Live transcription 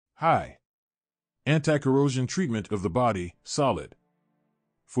High. Anti-corrosion treatment of the body, solid.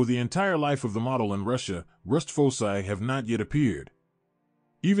 For the entire life of the model in Russia, rust foci have not yet appeared.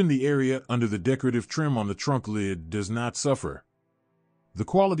 Even the area under the decorative trim on the trunk lid does not suffer. The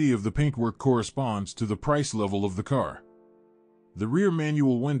quality of the paintwork corresponds to the price level of the car. The rear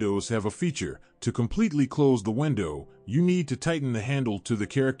manual windows have a feature. To completely close the window, you need to tighten the handle to the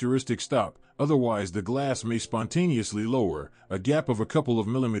characteristic stop, otherwise the glass may spontaneously lower. A gap of a couple of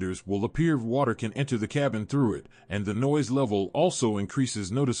millimeters will appear. Water can enter the cabin through it, and the noise level also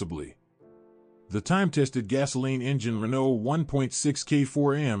increases noticeably. The time-tested gasoline engine Renault 1.6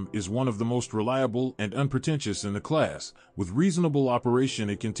 K4M is one of the most reliable and unpretentious in the class. With reasonable operation,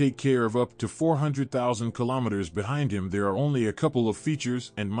 it can take care of up to 400,000 kilometers. Behind him, there are only a couple of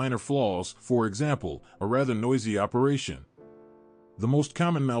features and minor flaws, for example, a rather noisy operation. The most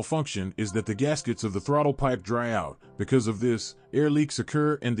common malfunction is that the gaskets of the throttle pipe dry out. Because of this, air leaks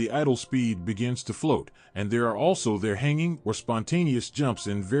occur and the idle speed begins to float, and there are also hanging or spontaneous jumps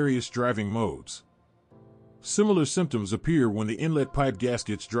in various driving modes. Similar symptoms appear when the inlet pipe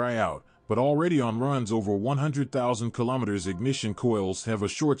gaskets dry out, but already on runs over 100,000 kilometers. Ignition coils have a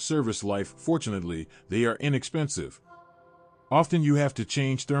short service life. Fortunately, they are inexpensive. Often you have to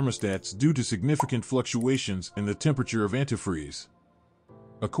change thermostats due to significant fluctuations in the temperature of antifreeze.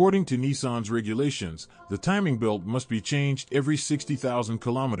 According to Nissan's regulations, the timing belt must be changed every 60,000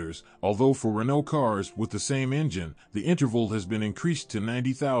 kilometers, although for Renault cars with the same engine, the interval has been increased to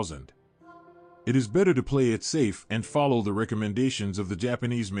 90,000. It is better to play it safe and follow the recommendations of the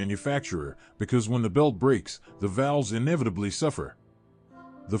Japanese manufacturer, because when the belt breaks, the valves inevitably suffer.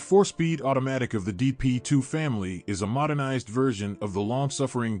 The 4-speed automatic of the DP2 family is a modernized version of the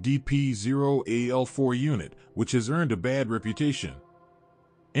long-suffering DP0AL4 unit, which has earned a bad reputation.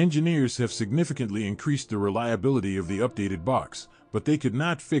 Engineers have significantly increased the reliability of the updated box, but they could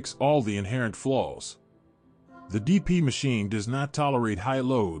not fix all the inherent flaws. The DP machine does not tolerate high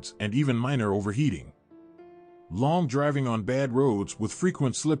loads and even minor overheating. Long driving on bad roads with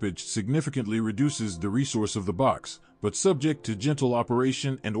frequent slippage significantly reduces the resource of the box, but subject to gentle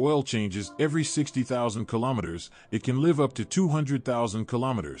operation and oil changes every 60,000 kilometers, it can live up to 200,000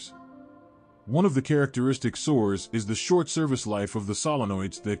 kilometers. One of the characteristic sores is the short service life of the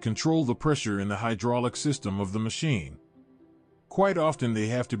solenoids that control the pressure in the hydraulic system of the machine. Quite often they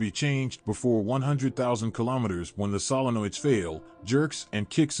have to be changed before 100,000 kilometers when the solenoids fail. Jerks and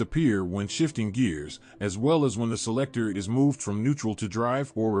kicks appear when shifting gears, as well as when the selector is moved from neutral to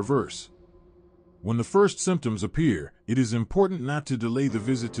drive or reverse. When the first symptoms appear, it is important not to delay the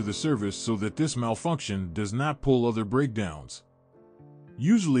visit to the service so that this malfunction does not pull other breakdowns.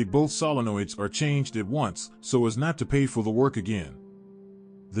 Usually both solenoids are changed at once so as not to pay for the work again.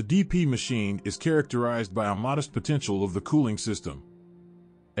 The DP machine is characterized by a modest potential of the cooling system.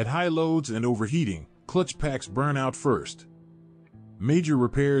 At high loads and overheating, clutch packs burn out first. Major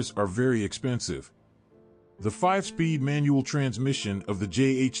repairs are very expensive. The 5-speed manual transmission of the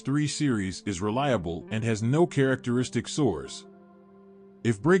JH3 series is reliable and has no characteristic sores.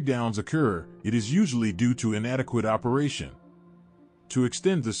 If breakdowns occur, it is usually due to inadequate operation. To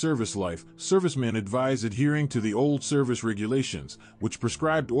extend the service life, servicemen advise adhering to the old service regulations, which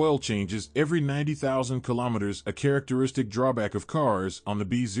prescribed oil changes every 90,000 kilometers. A characteristic drawback of cars on the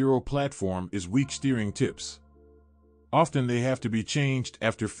B0 platform is weak steering tips. Often they have to be changed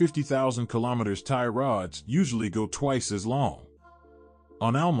after 50,000 kilometers. Tie rods usually go twice as long.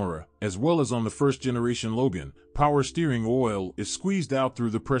 On Almera, as well as on the first-generation Logan, power steering oil is squeezed out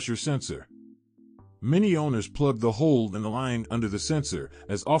through the pressure sensor. Many owners plug the hole in the line under the sensor,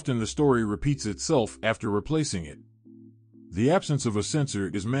 as often the story repeats itself after replacing it. The absence of a sensor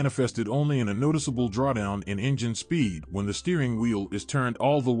is manifested only in a noticeable drawdown in engine speed when the steering wheel is turned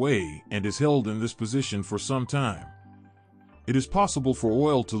all the way and is held in this position for some time. It is possible for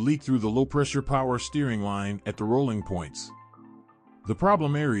oil to leak through the low-pressure power steering line at the rolling points. The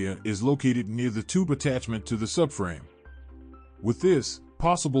problem area is located near the tube attachment to the subframe. With this,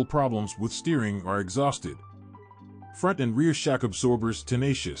 possible problems with steering are exhausted. Front and rear shock absorbers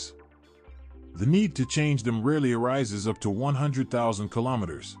tenacious. The need to change them rarely arises up to 100,000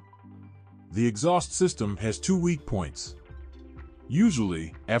 kilometers. The exhaust system has 2 weak points.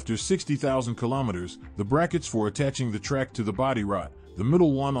 Usually, after 60,000 kilometers, the brackets for attaching the track to the body rot, the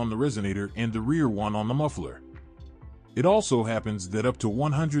middle one on the resonator and the rear one on the muffler. It also happens that up to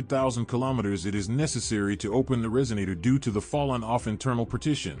 100,000 kilometers it is necessary to open the resonator due to the fallen off internal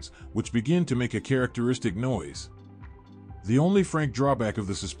partitions, which begin to make a characteristic noise. The only frank drawback of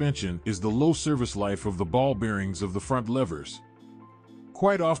the suspension is the low service life of the ball bearings of the front levers.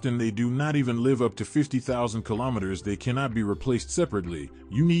 quite often they do not even live up to 50,000 kilometers. They cannot be replaced separately.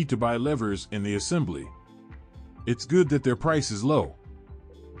 You need to buy levers in the assembly. It's good that their price is low.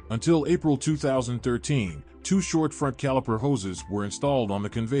 Until April 2013, 2 short front caliper hoses were installed on the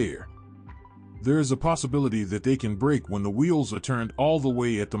conveyor. There is a possibility that they can break when the wheels are turned all the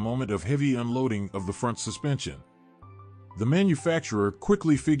way at the moment of heavy unloading of the front suspension. The manufacturer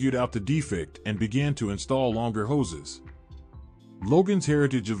quickly figured out the defect and began to install longer hoses. Logan's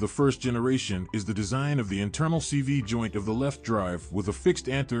heritage of the first generation is the design of the internal CV joint of the left drive with a fixed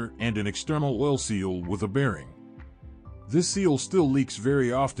anther and an external oil seal with a bearing. This seal still leaks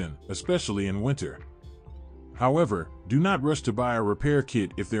very often, especially in winter. However, do not rush to buy a repair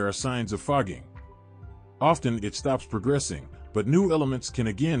kit if there are signs of fogging. Often it stops progressing, but new elements can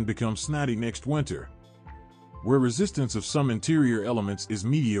again become snotty next winter, where resistance of some interior elements is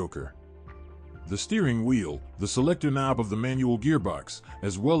mediocre. The steering wheel, the selector knob of the manual gearbox,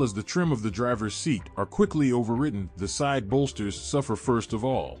 as well as the trim of the driver's seat are quickly overwritten. The side bolsters suffer first of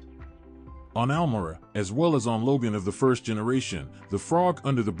all. On Almera, as well as on Logan of the first generation, the frog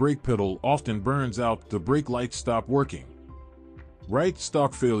under the brake pedal often burns out. The brake lights stop working. Right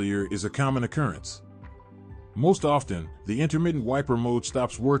stalk failure is a common occurrence. Most often, the intermittent wiper mode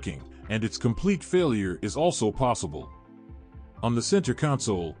stops working, and its complete failure is also possible. On the center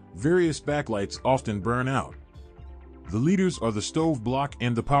console, various backlights often burn out. The leaders are the stove block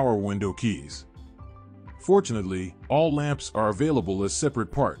and the power window keys. Fortunately, all lamps are available as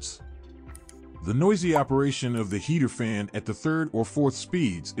separate parts. The noisy operation of the heater fan at the 3rd or 4th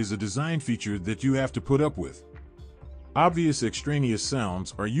speeds is a design feature that you have to put up with. Obvious extraneous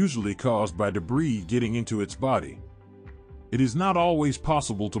sounds are usually caused by debris getting into its body. It is not always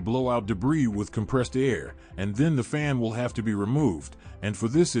possible to blow out debris with compressed air, and then the fan will have to be removed, and for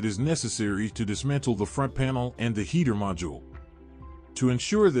this it is necessary to dismantle the front panel and the heater module. To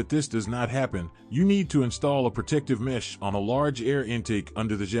ensure that this does not happen, you need to install a protective mesh on a large air intake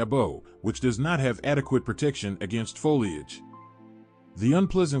under the jabot, which does not have adequate protection against foliage. The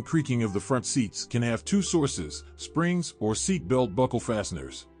unpleasant creaking of the front seats can have 2 sources: springs or seat belt buckle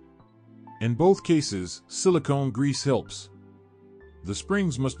fasteners. In both cases, silicone grease helps. The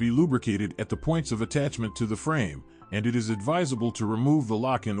springs must be lubricated at the points of attachment to the frame, and it is advisable to remove the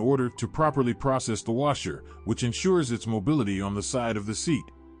lock in order to properly process the washer, which ensures its mobility on the side of the seat.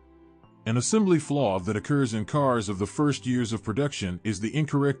 An assembly flaw that occurs in cars of the first years of production is the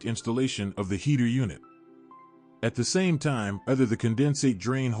incorrect installation of the heater unit. At the same time, either the condensate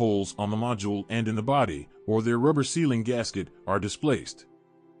drain holes on the module and in the body, or their rubber sealing gasket, are displaced.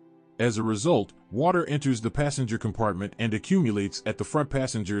 As a result, water enters the passenger compartment and accumulates at the front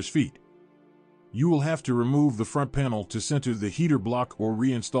passenger's feet. You will have to remove the front panel to center the heater block or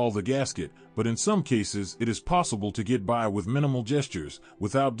reinstall the gasket, but in some cases it is possible to get by with minimal gestures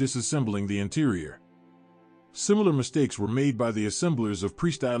without disassembling the interior. Similar mistakes were made by the assemblers of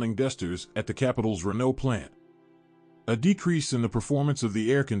pre-styling dusters at the Capital's Renault plant. A decrease in the performance of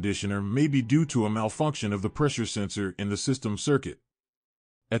the air conditioner may be due to a malfunction of the pressure sensor in the system circuit.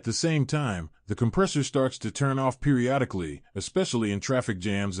 At the same time, the compressor starts to turn off periodically, especially in traffic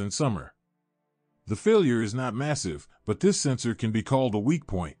jams in summer. The failure is not massive, but this sensor can be called a weak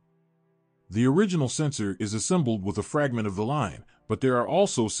point. The original sensor is assembled with a fragment of the line, but there are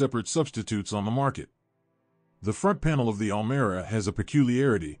also separate substitutes on the market. The front panel of the Almera has a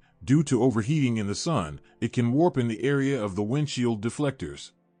peculiarity. Due to overheating in the sun, it can warp in the area of the windshield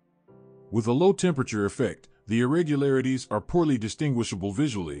deflectors. With a low temperature effect, the irregularities are poorly distinguishable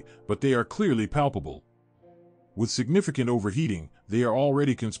visually, but they are clearly palpable. With significant overheating, they are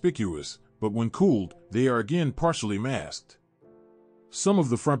already conspicuous, but when cooled, they are again partially masked. Some of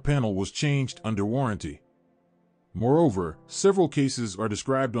the front panel was changed under warranty. Moreover, several cases are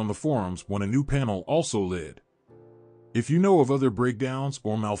described on the forums when a new panel also led. If you know of other breakdowns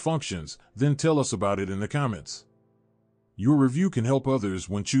or malfunctions, then tell us about it in the comments. Your review can help others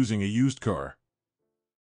when choosing a used car.